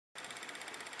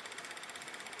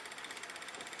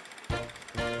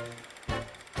My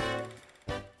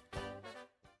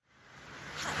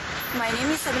name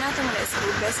is Sabina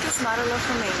Tomulescu, best kiss model of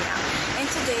Romania, and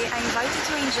today I invite you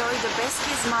to enjoy the best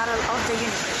kiss model of the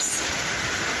universe.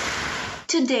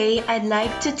 Today I'd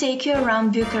like to take you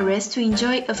around Bucharest to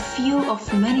enjoy a few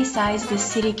of many sights the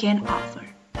city can offer.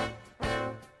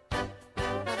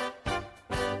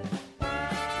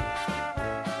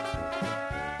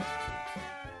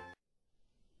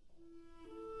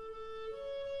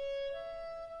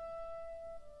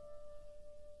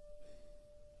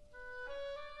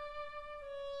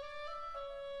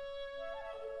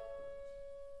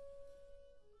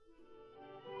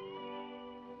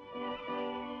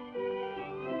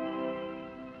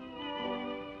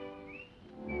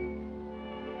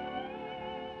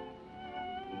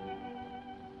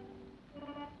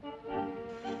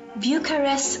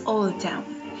 Bucharest's Old Town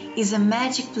is a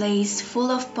magic place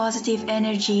full of positive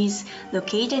energies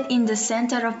located in the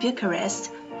center of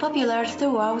Bucharest, popular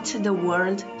throughout the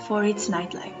world for its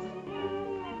nightlife.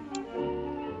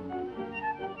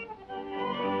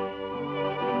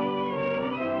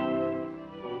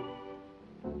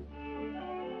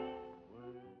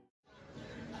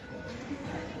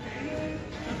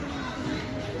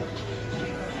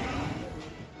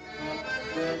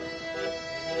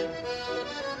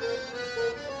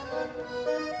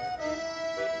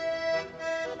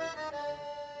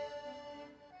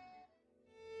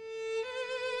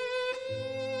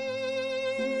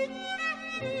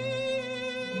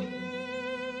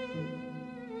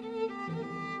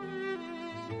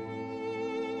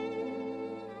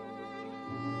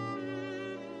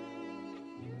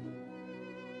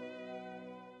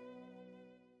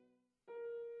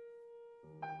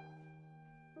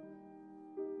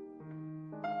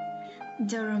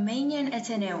 The Romanian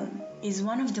Athenaeum is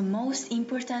one of the most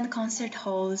important concert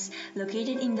halls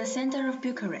located in the center of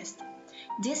Bucharest.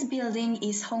 This building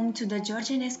is home to the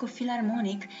Georgianescu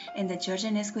Philharmonic and the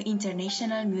Georgianescu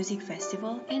International Music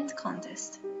Festival and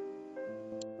Contest.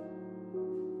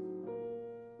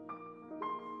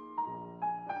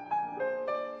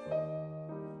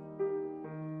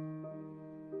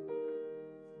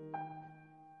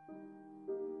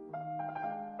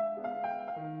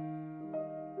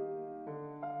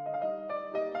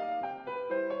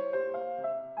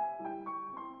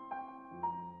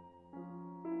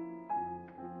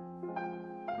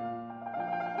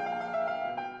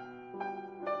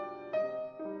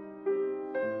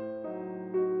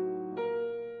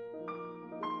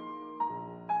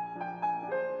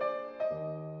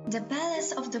 The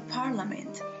Palace of the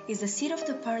Parliament is the seat of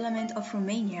the Parliament of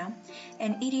Romania,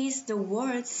 and it is the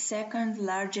world's second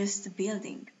largest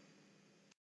building.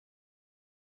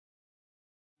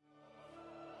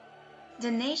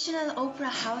 The National Opera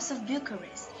House of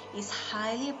Bucharest is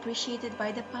highly appreciated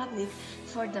by the public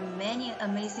for the many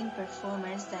amazing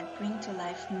performers that bring to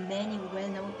life many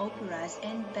well-known operas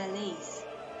and ballets.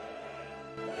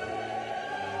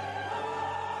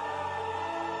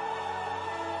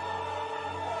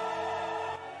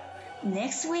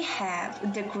 Next we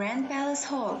have the Grand Palace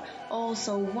Hall,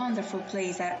 also a wonderful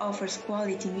place that offers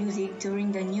quality music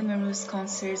during the numerous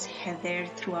concerts held there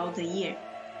throughout the year.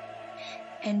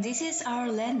 And this is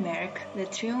our landmark, the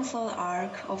Triumphal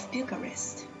Arch of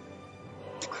Bucharest.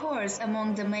 Of course,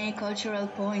 among the many cultural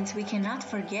points, we cannot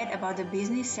forget about the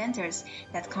business centers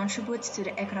that contribute to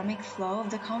the economic flow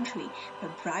of the country,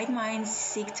 where bright minds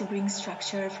seek to bring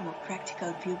structure from a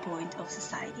practical viewpoint of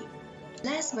society.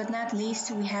 Last but not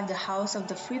least, we have the House of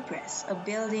the Free Press, a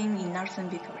building in northern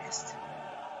Bucharest.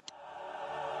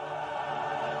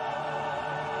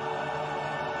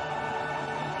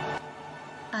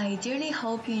 I dearly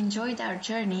hope you enjoyed our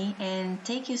journey, and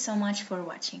thank you so much for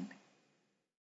watching.